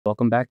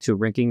Welcome back to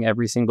ranking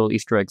every single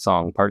Easter egg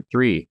song, part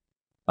 3.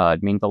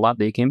 It means a lot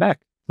that you came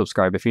back.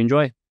 Subscribe if you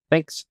enjoy.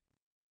 Thanks.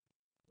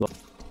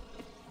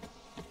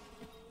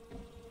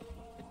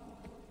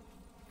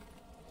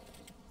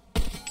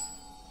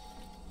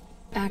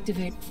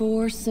 Activate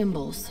 4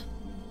 symbols.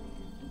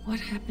 What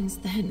happens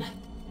then?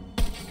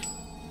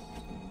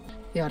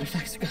 The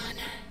artifacts are gone.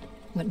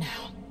 What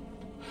now?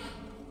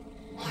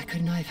 Why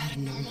couldn't I have had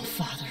a normal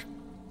father?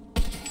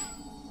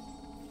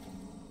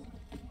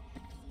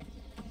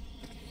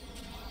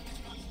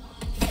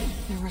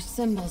 There were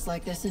symbols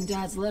like this in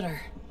Dad's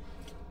litter.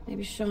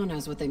 Maybe Shaw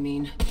knows what they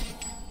mean.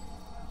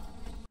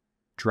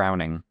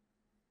 Drowning.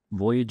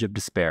 Voyage of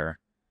Despair.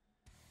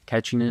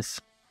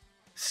 Catchiness,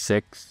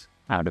 6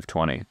 out of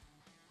 20.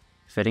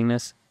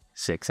 Fittingness,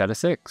 6 out of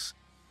 6.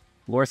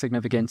 Lore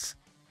significance,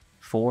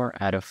 4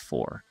 out of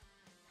 4.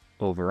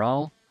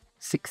 Overall,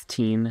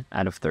 16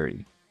 out of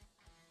 30.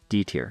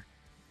 D tier.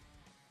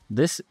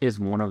 This is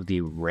one of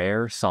the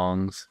rare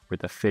songs where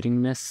the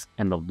fittingness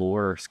and the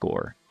lore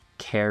score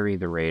carry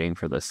the rating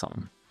for this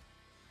song.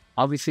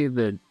 Obviously,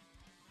 the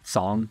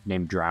song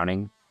named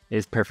Drowning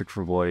is perfect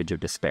for Voyage of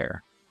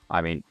Despair.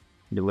 I mean,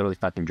 you're literally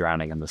fucking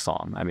drowning in the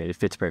song. I mean, it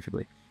fits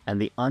perfectly. And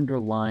the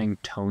underlying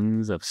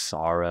tones of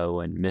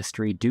sorrow and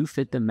mystery do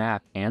fit the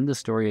map and the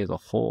story as a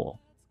whole.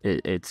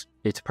 It's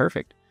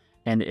perfect.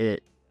 And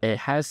it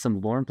has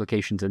some lore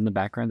implications in the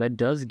background that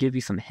does give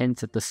you some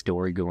hints at the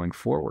story going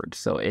forward.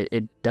 So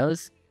it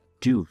does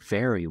do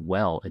very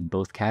well in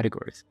both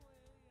categories.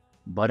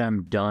 But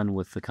I'm done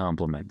with the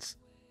compliments.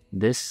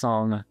 This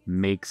song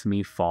makes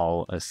me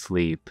fall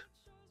asleep.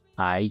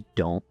 I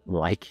don't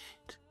like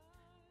it.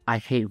 I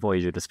hate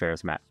Voyage of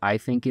Despair's map. I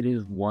think it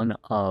is one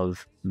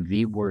of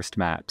the worst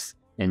maps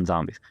in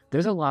Zombies.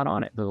 There's a lot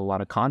on it. There's a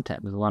lot of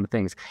content. There's a lot of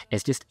things.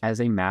 It's just as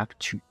a map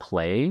to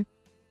play,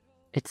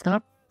 it's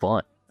not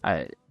fun.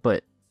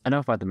 But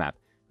enough about the map.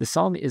 The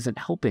song isn't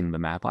helping the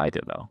map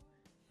either, though.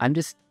 I'm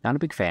just not a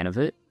big fan of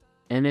it.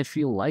 And if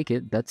you like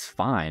it, that's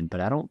fine.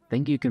 But I don't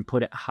think you can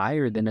put it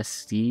higher than a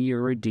C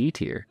or a D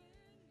tier.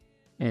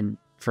 And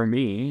for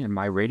me, in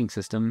my rating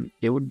system,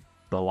 it would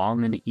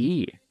belong in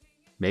E.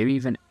 Maybe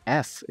even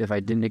F if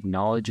I didn't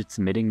acknowledge its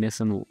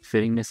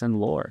fittingness and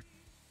lore.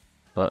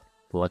 But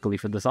luckily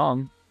for the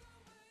song,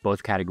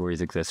 both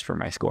categories exist for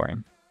my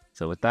scoring.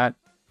 So with that,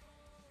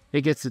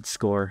 it gets its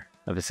score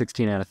of a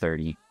 16 out of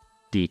 30,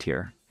 D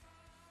tier.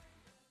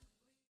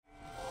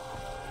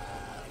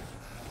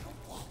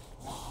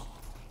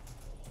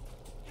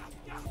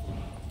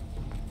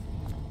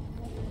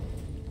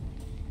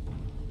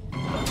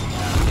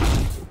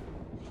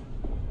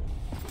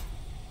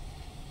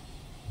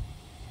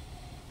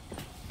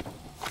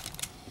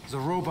 The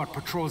robot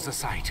patrols the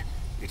site.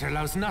 It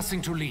allows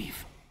nothing to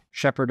leave.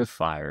 Shepherd of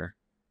Fire.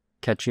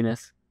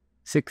 Catchiness,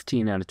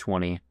 16 out of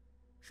 20.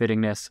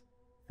 Fittingness,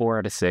 4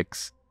 out of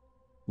 6.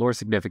 Lore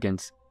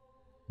significance,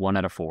 1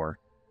 out of 4.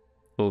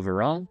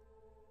 Overall,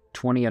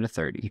 20 out of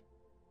 30.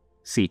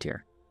 C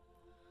tier.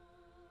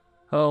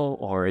 Oh,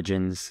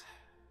 Origins.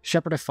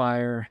 Shepherd of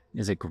Fire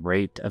is a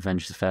great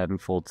Avenged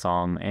Sevenfold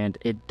song, and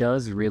it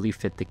does really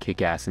fit the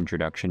kick-ass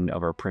introduction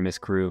of our premise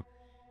crew.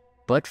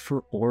 But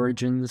for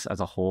Origins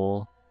as a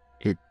whole,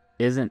 it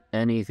isn't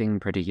anything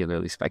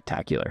particularly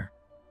spectacular.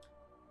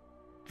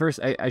 First,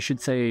 I should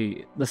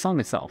say the song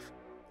itself.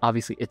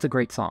 Obviously, it's a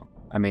great song.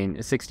 I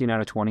mean, 16 out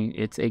of 20,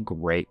 it's a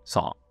great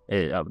song.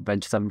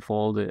 Avenged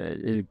Sevenfold,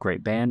 a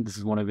great band. This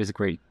is one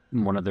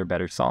of their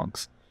better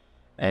songs.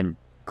 And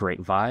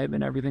great vibe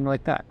and everything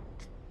like that.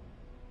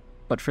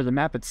 But for the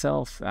map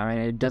itself, I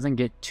mean, it doesn't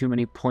get too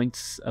many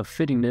points of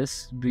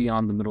fittingness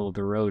beyond the middle of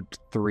the road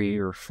 3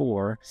 or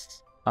 4.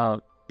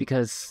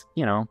 Because,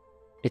 you know,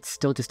 it's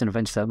still just an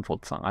Avenged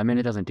Sevenfold song. I mean,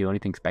 it doesn't do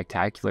anything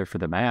spectacular for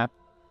the map.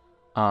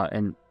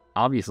 And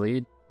obviously,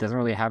 it doesn't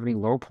really have any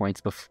low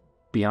points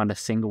beyond a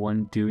single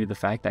one due to the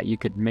fact that you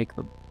could make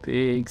the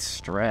big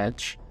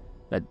stretch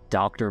that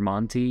Dr.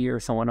 Monty or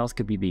someone else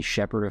could be the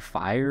Shepherd of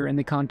Fire in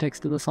the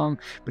context of the song.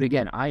 But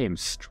again, I am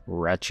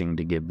stretching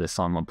to give this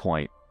song a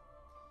point.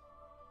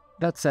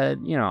 That said,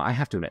 you know, I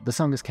have to admit, the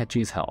song is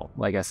catchy as hell,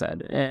 like I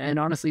said. And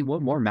honestly,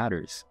 what more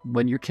matters?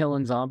 When you're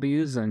killing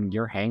zombies and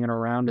you're hanging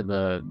around in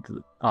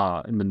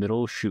the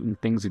middle shooting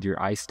things with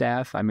your ice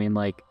staff, I mean,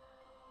 like,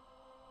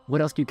 what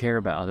else do you care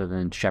about other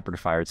than Shepherd of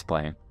Fire it's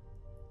playing?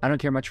 I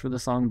don't care much for the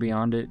song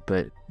beyond it,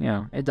 but, you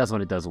know, it does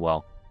what it does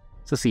well.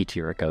 So C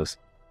tier it goes.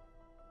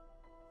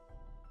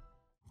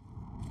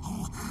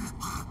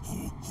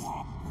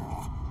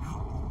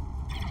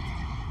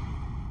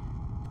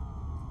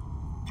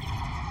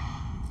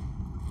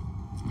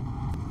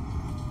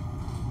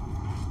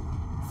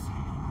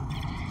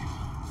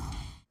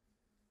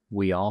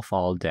 We All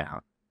Fall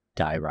Down.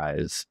 Die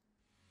Rise.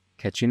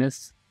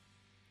 Catchiness,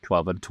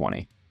 12 out of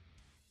 20.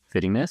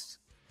 Fittingness,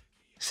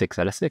 6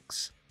 out of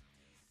 6.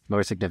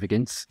 Lore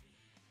significance,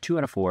 2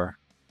 out of 4.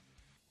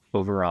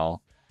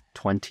 Overall,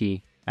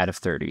 20 out of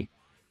 30.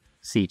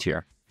 C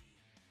tier.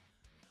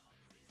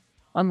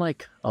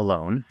 Unlike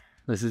Alone,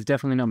 this is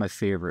definitely not my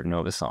favorite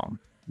Nova song,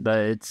 but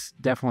it's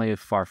definitely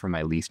far from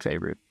my least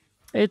favorite.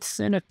 It's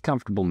in a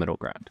comfortable middle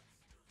ground.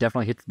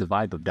 definitely hits the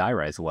vibe of Die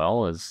Rise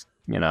well, as,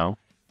 you know,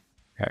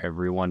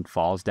 everyone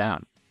falls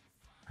down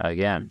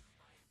again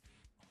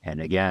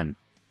and again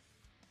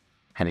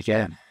and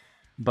again.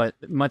 But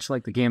much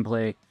like the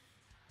gameplay,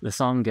 the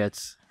song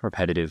gets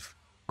repetitive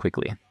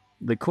quickly.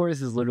 The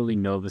chorus is literally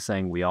Nova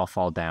saying we all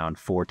fall down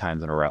 4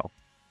 times in a row.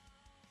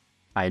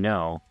 I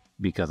know,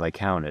 because I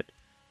counted.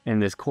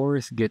 And this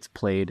chorus gets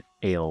played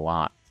a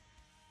lot.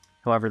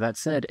 However, that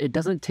said, it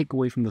doesn't take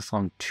away from the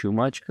song too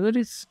much, as it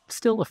is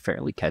still a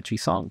fairly catchy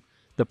song.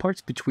 The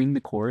parts between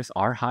the chorus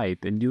are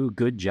hype and do a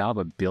good job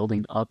of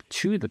building up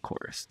to the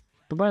chorus.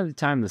 But by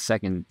the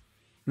second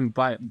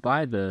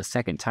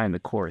time the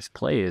chorus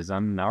plays,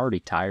 I'm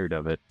already tired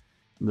of it.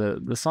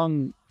 The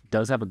song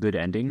does have a good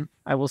ending,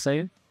 I will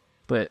say,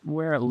 but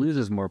where it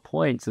loses more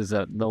points is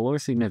that the lore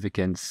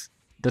significance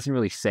doesn't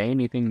really say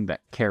anything that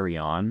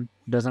Carrion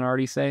doesn't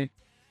already say.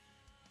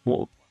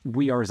 Well,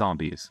 we are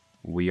zombies.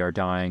 We are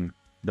dying.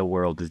 The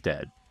world is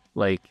dead.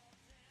 Like,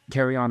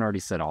 Carrion already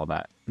said all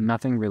that.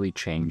 Nothing really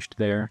changed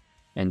there,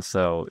 and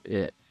so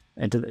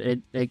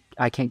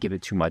I can't give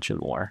it too much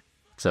more.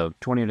 So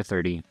 20 out of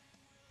 30,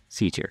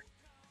 C tier.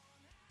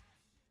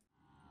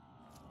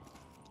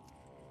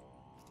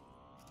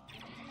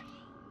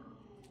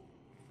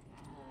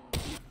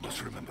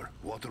 Must remember,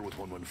 water with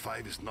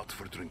 115 is not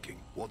for drinking.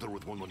 Water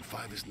with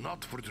 115 is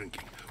not for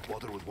drinking.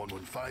 Water with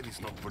 115 is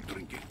not for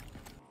drinking.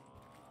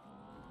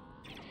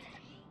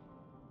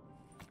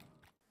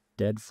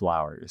 Dead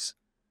Flowers,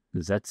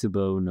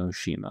 Zetsubou no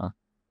Shima.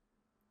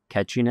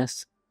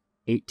 Catchiness,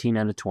 18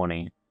 out of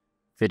 20.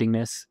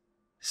 Fittingness,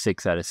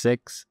 6 out of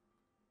 6.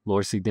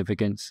 Lore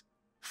significance,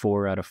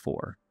 4 out of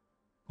 4.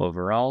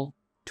 Overall,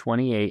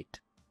 28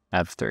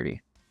 out of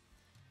 30.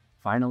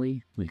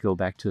 Finally, we go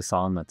back to a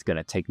song that's going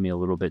to take me a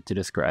little bit to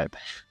describe.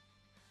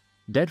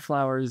 Dead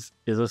Flowers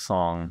is a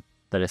song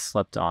that is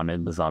slept on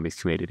in the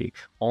zombies community,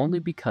 only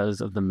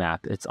because of the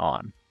map it's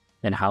on,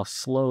 and how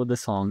slow the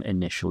song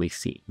initially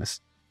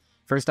seems.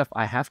 First off,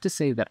 I have to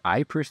say that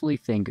I personally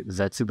think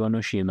Zetsubou no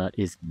Shima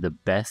is the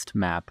best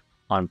map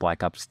on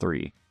Black Ops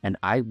 3, and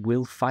I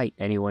will fight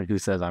anyone who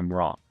says I'm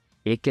wrong.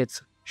 It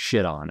gets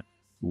shit on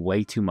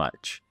way too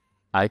much.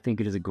 I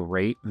think it is a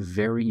great,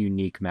 very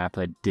unique map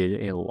that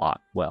did a lot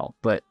well.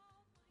 But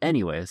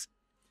anyways,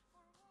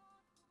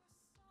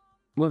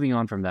 moving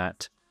on from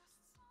that,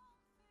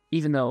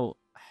 even though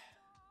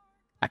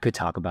I could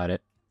talk about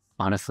it,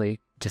 honestly,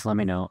 just let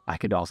me know. I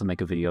could also make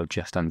a video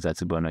just on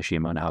Zetsubou no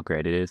Shima and how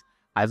great it is.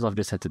 I'd love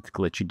to set it to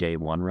glitchy day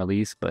 1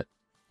 release, but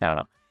I don't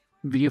know.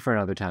 Video for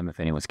another time if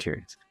anyone's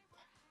curious.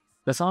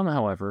 The song,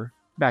 however,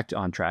 back to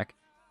on track,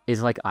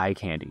 is like eye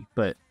candy,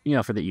 but, you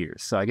know, for the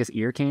ears. So I guess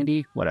ear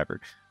candy,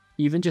 whatever.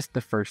 Even just the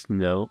first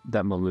note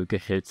that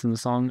Maluka hits in the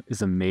song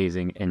is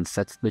amazing and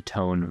sets the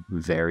tone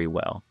very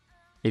well.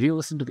 If you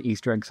listen to the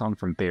Easter egg song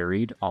from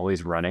Buried,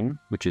 Always Running,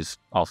 which is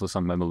also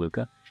sung by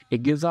Maluka,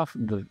 it gives off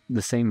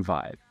the same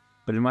vibe,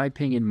 but in my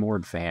opinion, more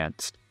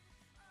advanced.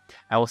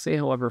 I will say,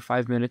 however,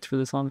 5 minutes for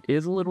the song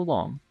is a little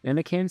long, and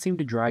it can seem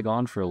to drag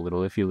on for a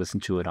little if you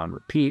listen to it on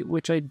repeat,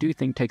 which I do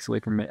think takes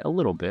away from it a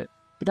little bit,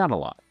 but not a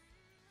lot.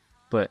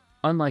 But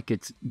unlike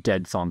its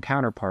Dead song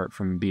counterpart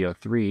from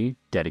BO3,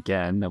 Dead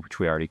Again, which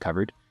we already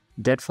covered,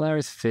 Dead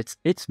Flowers fits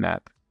its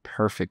map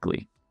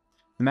perfectly.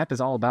 The map is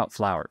all about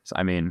flowers.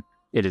 I mean,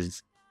 it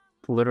is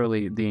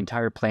literally the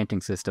entire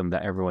planting system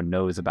that everyone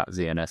knows about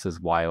ZNS is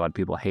why a lot of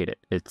people hate it.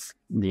 It's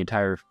the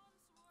entire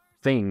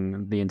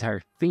thing, the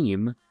entire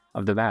theme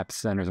of the map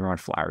centers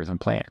around flowers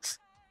and plants.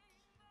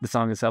 The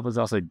song itself is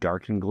also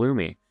dark and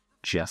gloomy,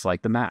 just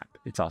like the map.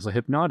 It's also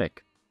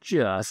hypnotic,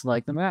 just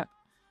like the map.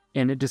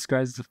 And it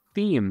describes the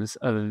themes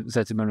of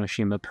Zetsubou no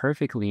Shima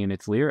perfectly in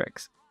its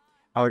lyrics.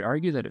 I would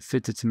argue that it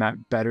fits its map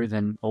better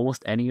than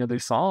almost any other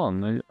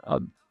song,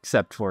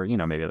 except for, you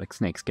know, maybe like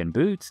Snakeskin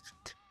Boots.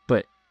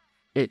 But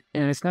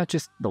it's not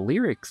just the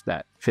lyrics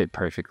that fit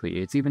perfectly,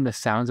 it's even the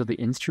sounds of the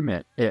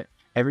instrument.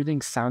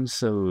 Everything sounds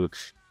so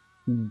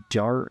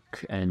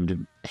dark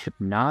and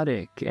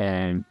hypnotic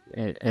and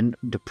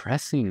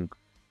depressing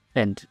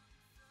and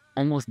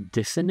almost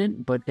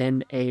dissonant, but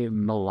in a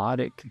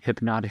melodic,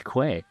 hypnotic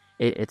way.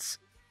 It's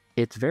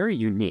very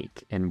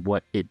unique in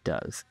what it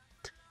does.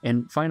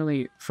 And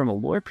finally, from a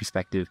lore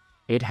perspective,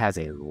 it has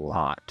a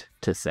lot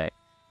to say.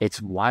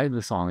 It's why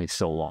the song is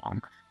so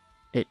long.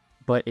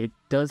 But it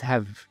does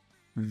have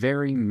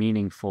very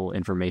meaningful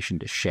information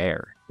to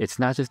share. It's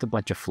not just a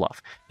bunch of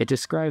fluff. It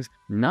describes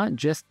not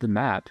just the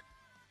map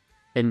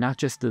and not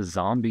just the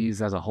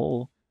zombies as a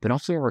whole, but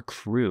also our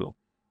crew.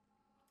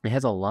 It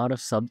has a lot of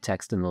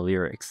subtext in the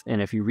lyrics,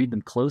 and if you read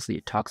them closely,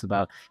 it talks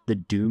about the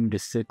doomed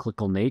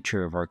cyclical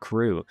nature of our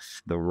crew,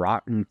 the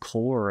rotten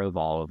core of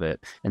all of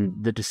it,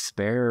 and the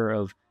despair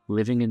of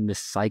living in this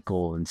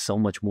cycle, and so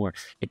much more.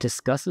 It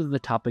discusses the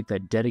topic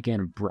that Dead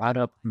Again brought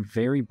up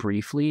very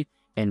briefly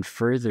and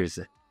furthers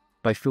it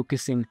by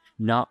focusing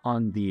not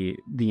on the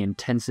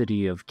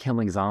intensity of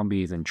killing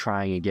zombies and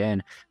trying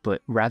again,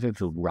 but rather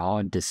the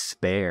raw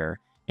despair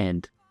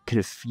and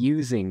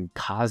confusing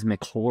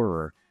cosmic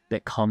horror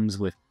that comes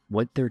with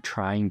what they're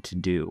trying to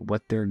do,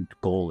 what their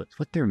goal is,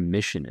 what their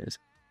mission is.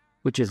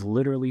 which is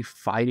literally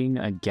fighting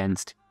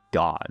against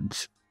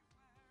gods.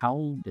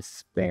 How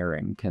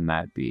despairing can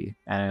that be?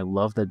 And I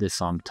love that this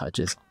song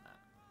touches on that.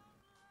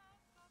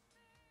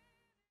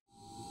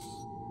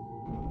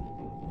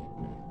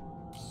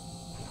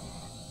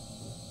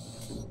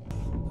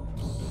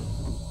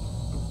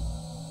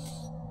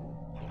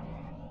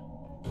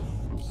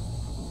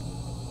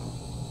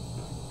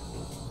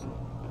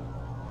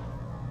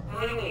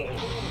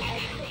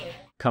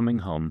 Coming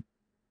home.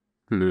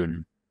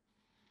 Moon.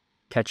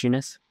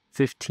 Catchiness,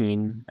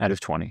 15 out of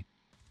 20.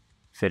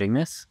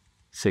 Fittingness,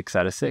 6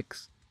 out of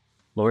 6.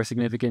 Lore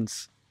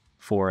significance,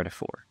 4 out of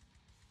 4.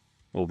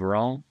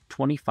 Overall,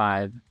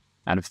 25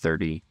 out of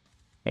 30,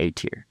 A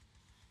tier.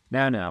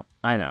 Now,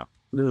 I know,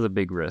 this is a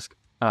big risk.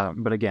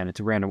 But again, it's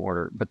a random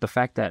order. But the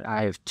fact that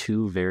I have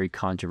two very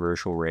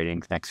controversial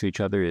ratings next to each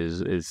other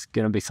is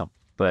going to be something.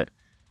 But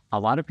a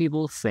lot of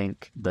people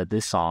think that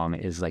this song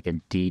is like a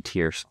D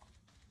tier song.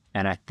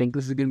 And I think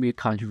this is going to be a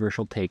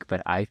controversial take,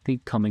 but I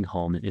think Coming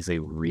Home is a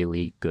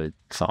really good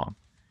song.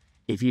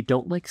 If you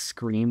don't like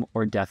scream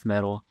or death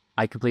metal,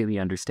 I completely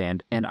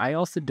understand. And I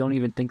also don't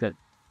even think that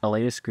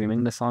Aleda's screaming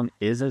in the song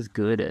is as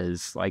good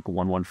as like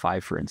 115,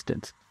 for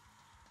instance.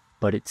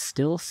 But it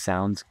still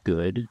sounds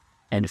good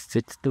and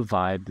fits the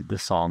vibe that the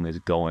song is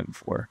going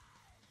for.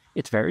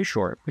 It's very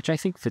short, which I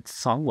think fits the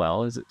song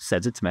well as it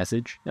says its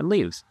message and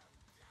leaves.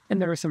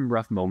 And there are some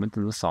rough moments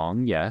in the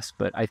song, yes,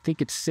 but I think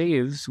it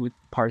saves with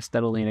parts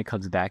that Elena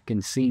comes back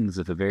and sings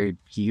with a very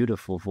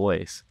beautiful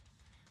voice.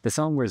 The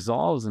song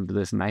resolves into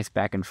this nice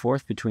back and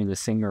forth between the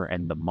singer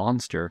and the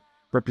monster,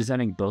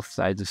 representing both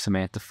sides of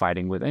Samantha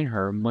fighting within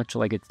her, much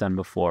like it's done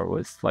before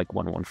with like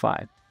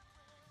 115.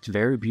 It's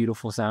very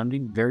beautiful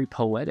sounding, very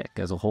poetic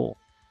as a whole.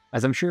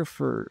 As I'm sure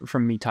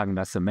from me talking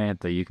about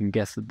Samantha, you can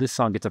guess that this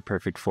song gets a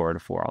perfect 4 out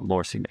of 4 on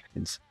lore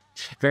significance.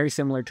 Very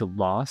similar to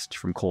Lost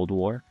from Cold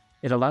War,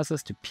 it allows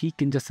us to peek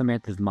into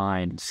Samantha's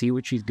mind and see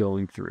what she's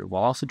going through,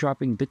 while also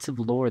dropping bits of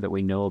lore that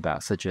we know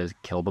about, such as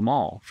kill them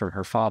all from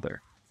her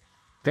father.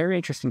 Very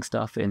interesting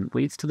stuff and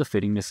leads to the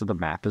fittingness of the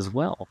map as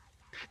well.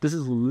 This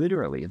is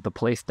literally the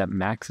place that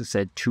Max has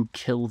said to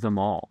kill them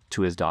all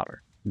to his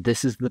daughter.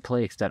 This is the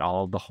place that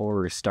all of the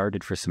horrors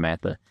started for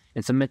Samantha,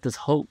 and Samantha's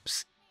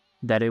hopes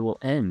that it will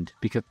end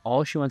because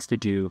all she wants to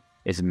do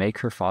is make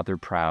her father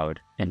proud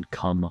and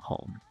come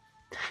home.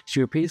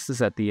 She repeats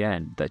this at the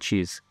end, that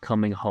she's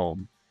coming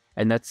home,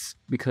 and that's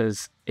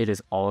because it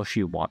is all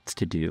she wants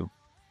to do.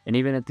 And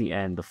even at the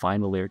end, the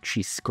final lyric,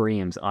 she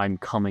screams, "I'm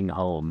coming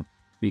home,"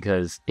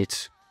 because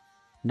it's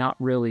not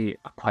really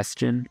a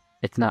question.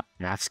 It's not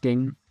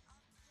asking.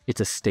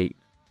 It's a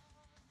statement.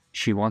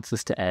 She wants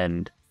this to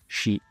end.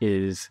 She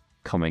is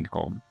coming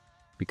home.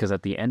 Because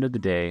at the end of the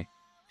day,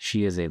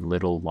 she is a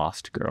little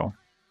lost girl.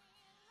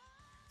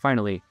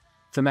 Finally,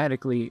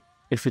 thematically,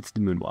 it fits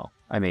the moon well.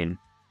 I mean,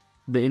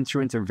 the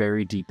instruments are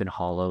very deep and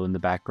hollow in the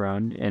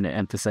background, and it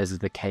emphasizes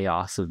the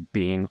chaos of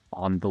being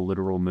on the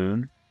literal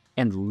moon,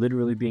 and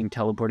literally being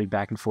teleported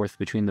back and forth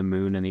between the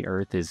moon and the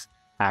earth is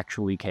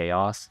actually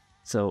chaos.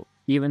 So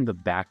even the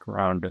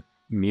background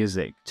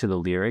music to the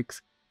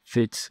lyrics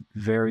fits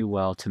very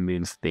well to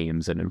Moon's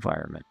themes and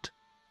environment.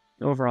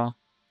 Overall,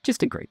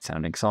 just a great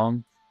sounding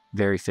song,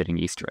 very fitting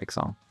Easter egg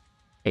song.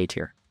 A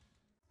tier.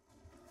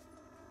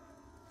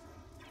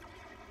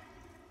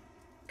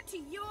 To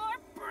your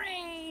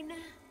brain.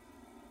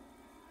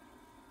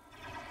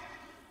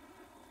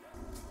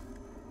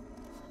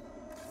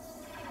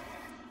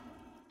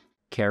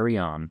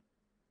 Carrion.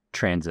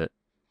 Tranzit.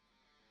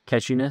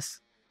 Catchiness,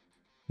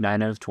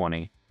 9 out of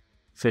 20.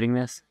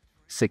 Fittingness,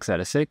 6 out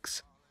of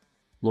 6.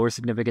 Lore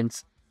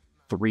significance,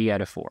 3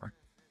 out of 4.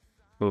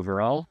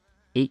 Overall,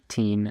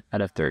 18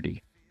 out of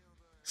 30.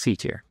 C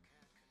tier.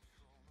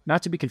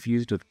 Not to be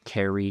confused with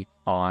Carry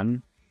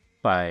On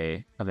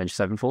by Avenged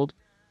Sevenfold.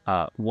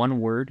 One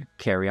word,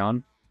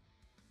 Carrion,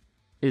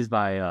 is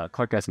by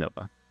Clark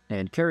Nova.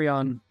 And Carry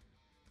On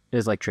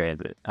is like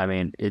Transit. I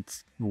mean,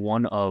 it's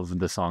one of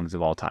the songs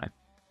of all time.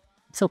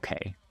 It's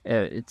okay.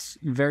 It's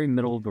very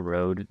middle of the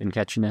road in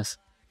catchiness.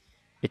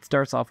 It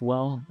starts off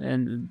well,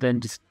 and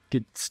then just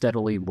gets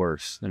steadily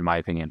worse, in my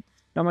opinion.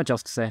 Not much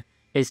else to say.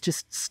 It's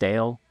just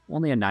stale.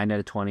 Only a 9 out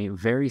of 20.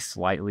 Very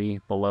slightly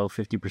below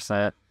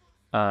 50%.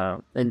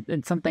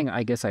 And something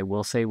I guess I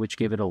will say, which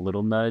gave it a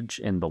little nudge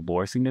in the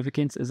lore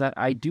significance, is that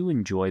I do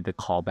enjoy the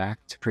callback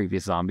to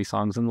previous zombie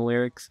songs in the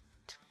lyrics.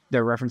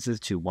 There are references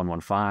to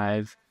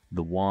 115,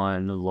 The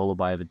One,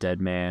 Lullaby of a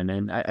Deadman,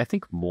 and I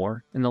think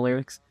more in the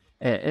lyrics.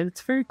 And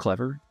it's very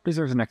clever.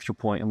 Deserves an extra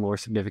point in lore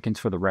significance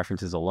for the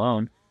references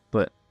alone.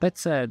 But that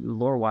said,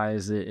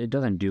 lore-wise, it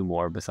doesn't do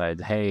more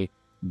besides, hey,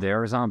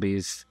 there are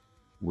zombies,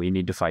 we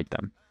need to fight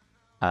them.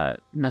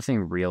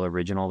 Nothing real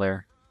original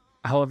there.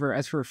 However,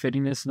 as for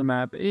fittingness of the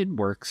map, it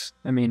works.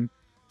 I mean,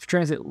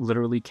 Transit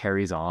literally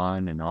carries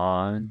on and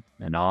on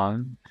and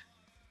on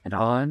and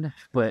on.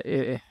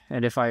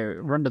 And if I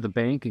run to the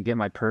bank and get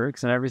my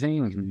perks and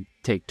everything, it can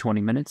take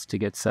 20 minutes to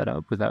get set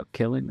up without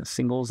killing a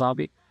single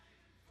zombie.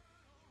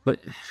 But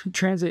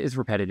Transit is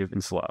repetitive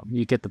and slow.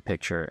 You get the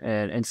picture,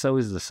 and so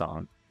is the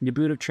song. You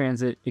boot up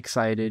Tranzit,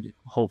 excited,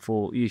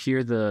 hopeful. You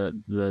hear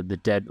the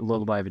dead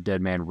Lullaby of a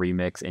Deadman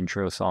remix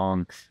intro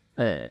song,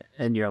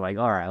 and you're like,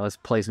 all right, let's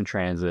play some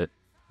Tranzit,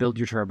 build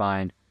your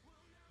turbine.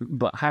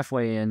 But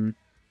halfway in,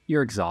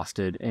 you're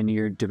exhausted, and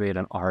you're debating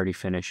on already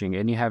finishing,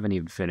 and you haven't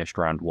even finished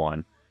round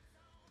 1.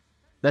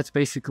 That's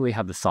basically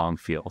how the song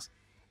feels.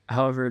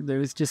 However,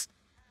 there's just,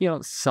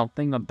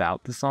 something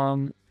about the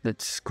song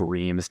that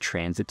screams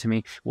Tranzit to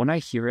me. When I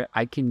hear it,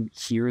 I can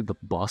hear the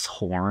bus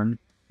horn,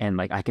 and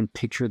like I can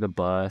picture the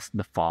bus,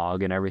 the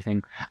fog, and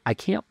everything. I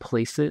can't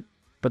place it,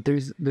 but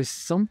there's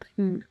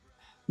something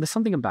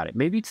about it.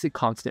 Maybe it's the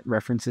constant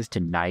references to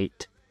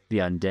night, the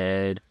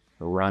undead,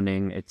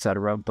 running,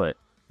 etc. But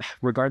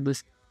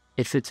regardless,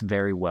 it fits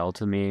very well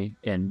to me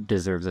and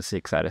deserves a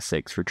 6 out of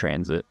 6 for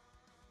Tranzit.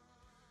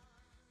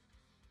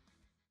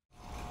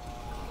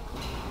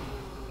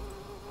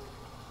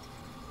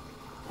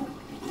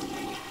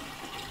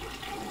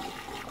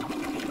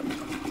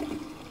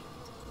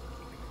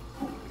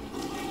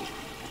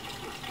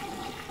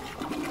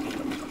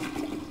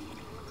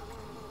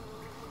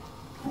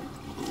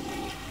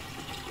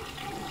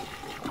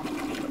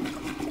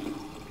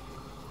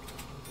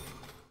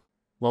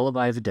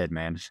 Lullaby of a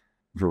Deadman,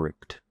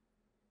 Verruckt.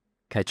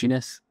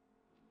 Catchiness,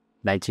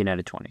 19 out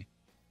of 20.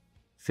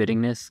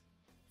 Fittingness,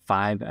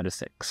 5 out of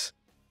 6.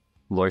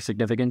 Lore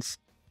significance,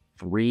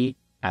 3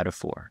 out of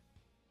 4.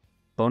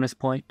 Bonus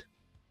point,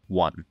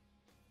 1.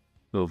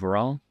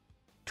 Overall,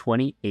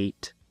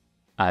 28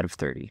 out of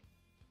 30.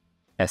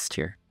 S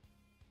tier.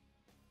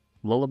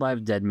 Lullaby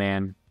of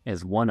Deadman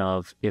is one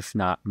of, if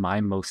not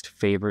my most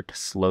favorite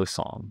slow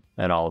song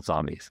in all of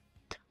Zombies.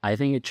 I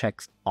think it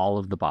checks all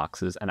of the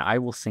boxes, and I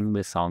will sing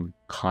this song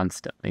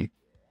constantly.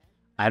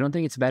 I don't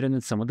think it's better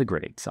than some of the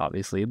greats,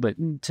 obviously, but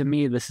to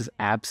me, this is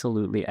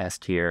absolutely S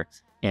tier.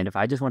 And if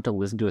I just want to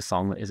listen to a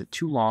song that isn't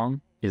too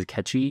long, is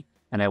catchy,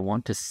 and I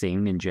want to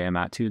sing and jam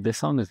out to, this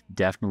song is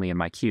definitely in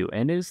my queue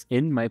and is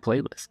in my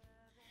playlist.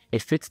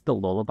 It fits the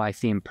lullaby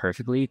theme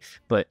perfectly,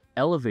 but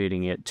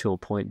elevating it to a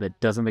point that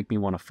doesn't make me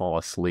want to fall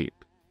asleep.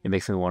 It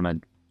makes me want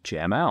to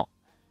jam out.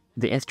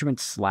 The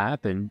instruments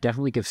slap and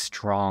definitely give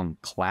strong,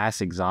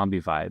 classic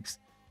zombie vibes.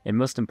 And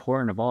most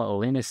important of all,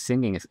 Elena's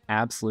singing is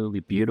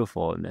absolutely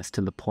beautiful in this,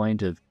 to the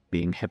point of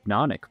being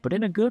hypnotic, but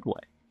in a good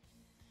way.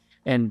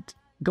 And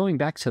going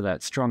back to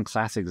that strong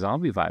classic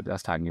zombie vibe I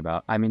was talking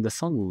about, I mean, the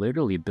song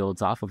literally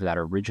builds off of that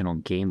original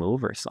Game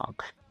Over song,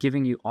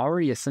 giving you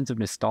already a sense of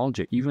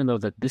nostalgia, even though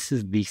that this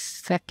is the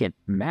second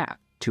map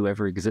to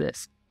ever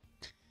exist.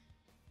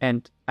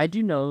 And I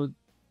do know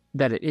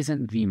that it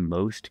isn't the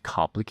most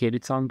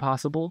complicated song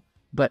possible,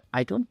 but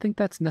I don't think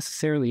that's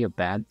necessarily a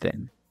bad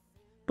thing.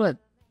 But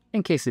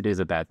in case it is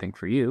a bad thing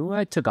for you,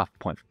 I took off a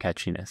point for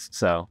catchiness,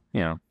 so,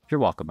 you're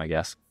welcome, I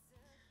guess.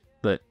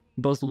 But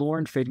both lore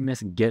and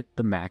fittingness get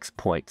the max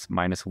points,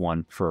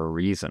 -1, for a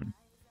reason.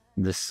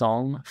 The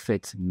song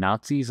fits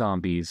Nazi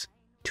zombies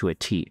to a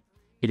T.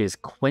 It is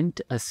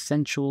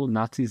quintessential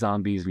Nazi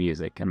zombies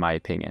music, in my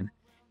opinion,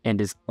 and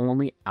is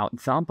only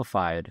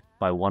out-zombified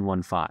by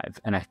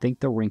 115, and I think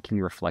the ranking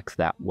reflects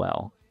that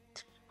well.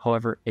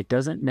 However, it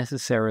doesn't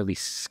necessarily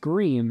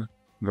scream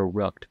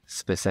Verruckt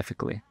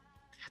specifically.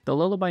 The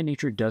lullaby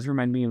nature does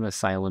remind me of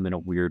Asylum in a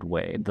weird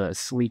way. The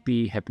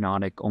sleepy,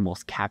 hypnotic,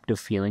 almost captive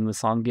feeling the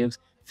song gives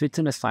fits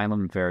in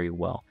Asylum very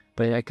well,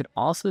 but I could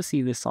also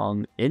see this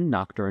song in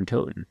Nocturne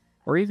Toten,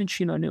 or even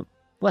Shima Nu.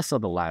 Less so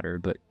the latter,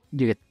 but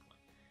you get.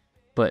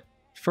 But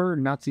for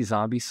Nazi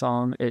zombie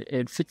song,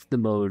 it fits the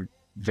mode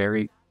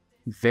very,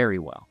 very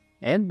well,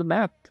 and the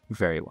map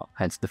very well,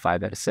 hence the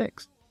 5 out of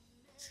 6.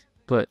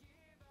 But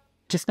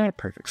just not a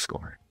perfect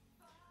score.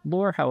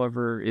 Lore,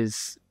 however,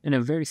 is in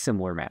a very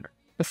similar manner,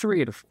 a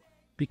 3 out of 4,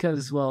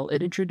 because, well,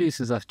 it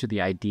introduces us to the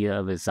idea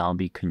of a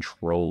zombie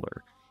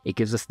controller. It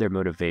gives us their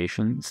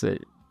motivations.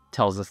 It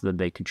tells us that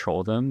they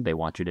control them, they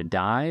want you to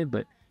die,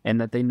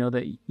 and that they know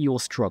that you will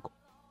struggle.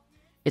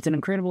 It's an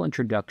incredible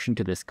introduction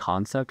to this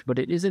concept, but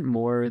it isn't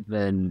more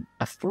than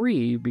a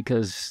 3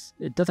 because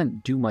it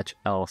doesn't do much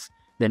else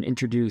than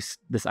introduce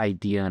this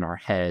idea in our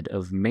head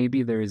of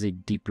maybe there is a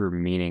deeper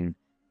meaning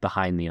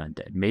behind the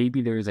undead.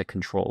 Maybe there is a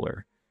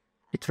controller.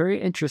 It's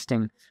very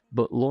interesting,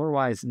 but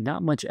lore-wise,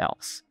 not much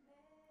else.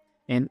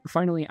 And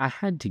finally, I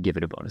had to give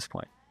it a bonus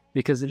point,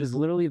 because it is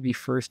literally the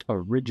first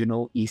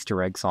original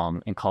Easter egg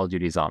song in Call of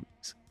Duty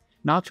Zombies.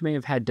 Notch may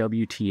have had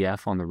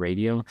WTF on the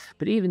radio,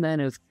 but even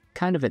then it was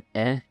kind of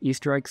an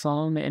Easter egg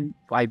song, and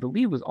I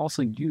believe was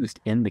also used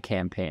in the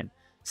campaign.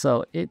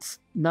 So it's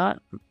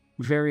not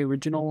very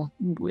original,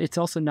 it's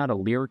also not a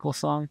lyrical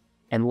song,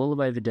 and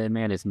Lullaby of the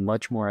Deadman is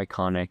much more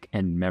iconic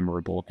and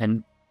memorable,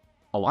 and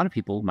a lot of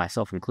people,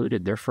 myself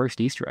included, their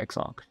first Easter egg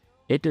song.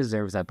 It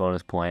deserves that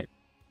bonus point.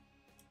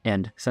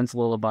 And since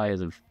Lullaby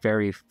is a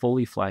very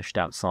fully fleshed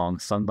out song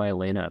sung by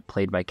Elena,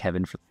 played by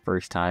Kevin for the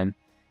first time,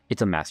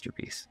 it's a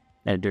masterpiece,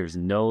 and there's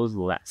no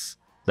less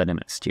than an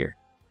S tier.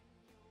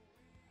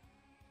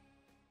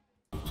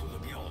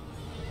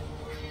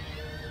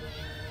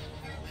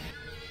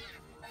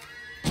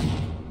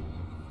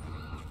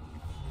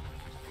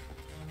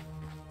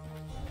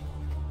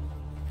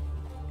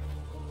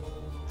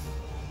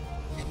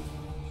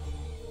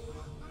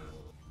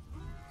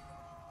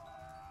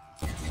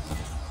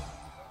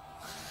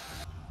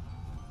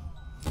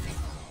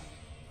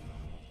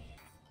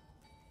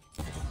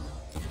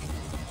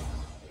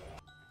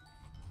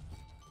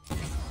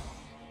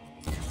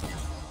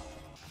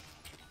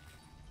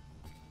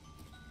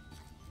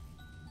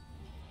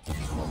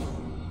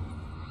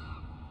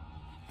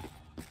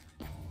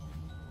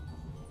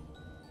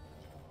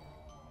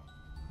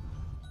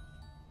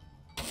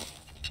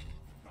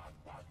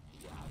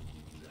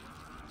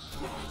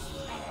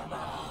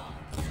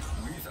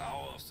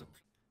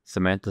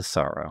 Samantha's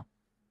Sorrow,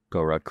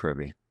 Gorod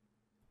Krovi.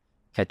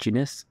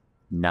 Catchiness,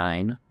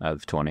 9 out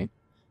of 20.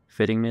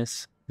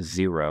 Fittingness,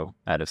 0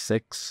 out of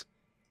 6.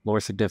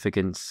 Lore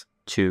significance,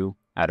 2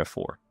 out of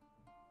 4.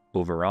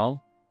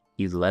 Overall,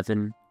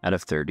 11 out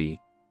of 30.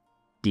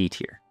 D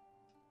tier.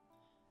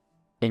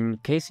 In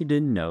case you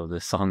didn't know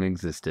this song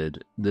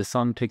existed, this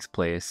song takes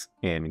place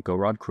in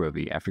Gorod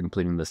Krovi after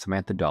completing the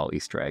Samantha doll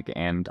Easter egg,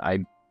 and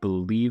I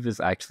believe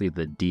is actually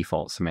the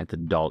default Samantha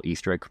doll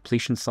Easter egg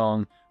completion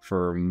song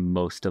for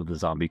most of the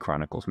Zombie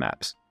Chronicles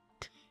maps.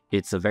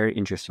 It's a very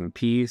interesting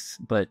piece,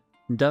 but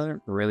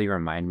doesn't really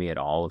remind me at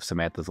all of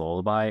Samantha's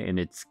Lullaby, and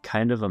it's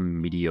kind of a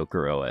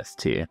mediocre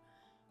OST.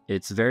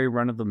 It's very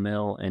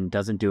run-of-the-mill and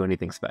doesn't do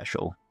anything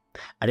special.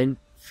 I didn't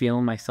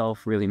feel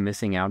myself really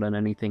missing out on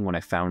anything when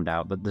I found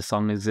out that the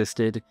song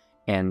existed,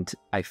 and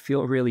I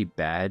feel really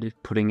bad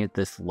putting it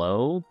this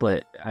low,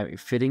 but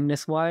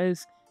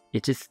fittingness-wise,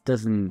 it just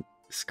doesn't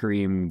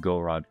scream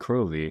Gorod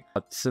Krovi.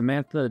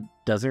 Samantha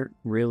doesn't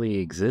really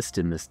exist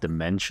in this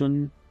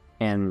dimension,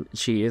 and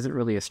she isn't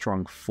really a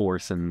strong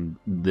force in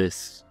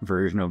this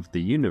version of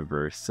the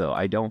universe, so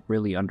I don't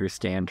really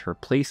understand her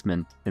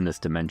placement in this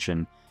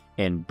dimension,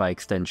 and by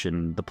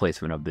extension, the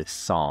placement of this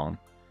song.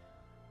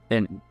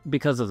 And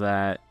because of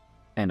that,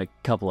 and a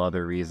couple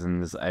other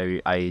reasons,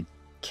 I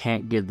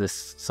can't give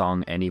this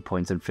song any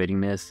points in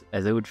fittingness,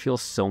 as it would feel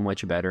so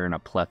much better in a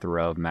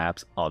plethora of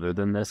maps other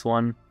than this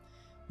one.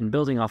 And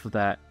building off of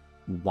that,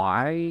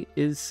 why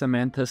is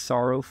Samantha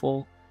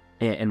sorrowful?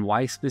 And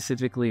why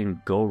specifically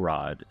in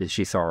Gorod is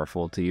she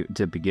sorrowful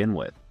to begin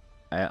with?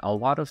 A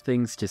lot of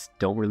things just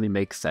don't really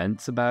make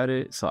sense about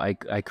it, so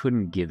I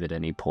couldn't give it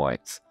any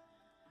points.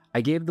 I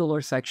gave the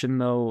lore section,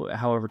 though,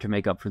 however, to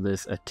make up for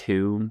this, a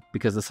 2,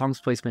 because the song's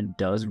placement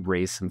does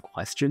raise some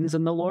questions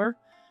in the lore.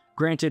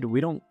 Granted,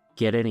 we don't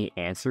get any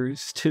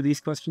answers to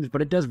these questions,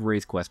 but it does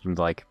raise questions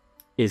like,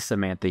 is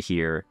Samantha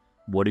here?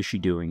 What is she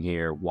doing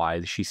here? Why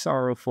is she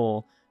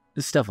sorrowful?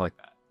 Stuff like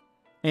that.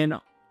 And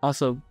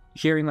also,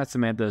 hearing that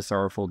Samantha is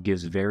sorrowful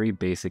gives very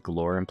basic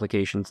lore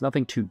implications,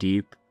 nothing too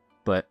deep,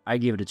 but I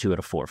give it a 2 out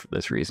of 4 for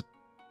this reason.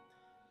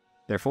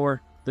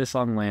 Therefore, this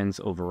song lands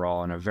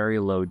overall in a very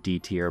low D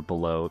tier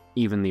below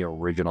even the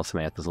original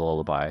Samantha's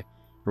Lullaby,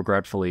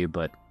 regretfully,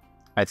 but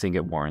I think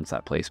it warrants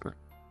that placement.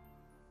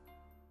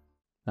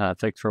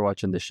 Thanks for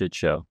watching this shit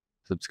show.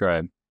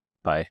 Subscribe.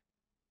 Bye.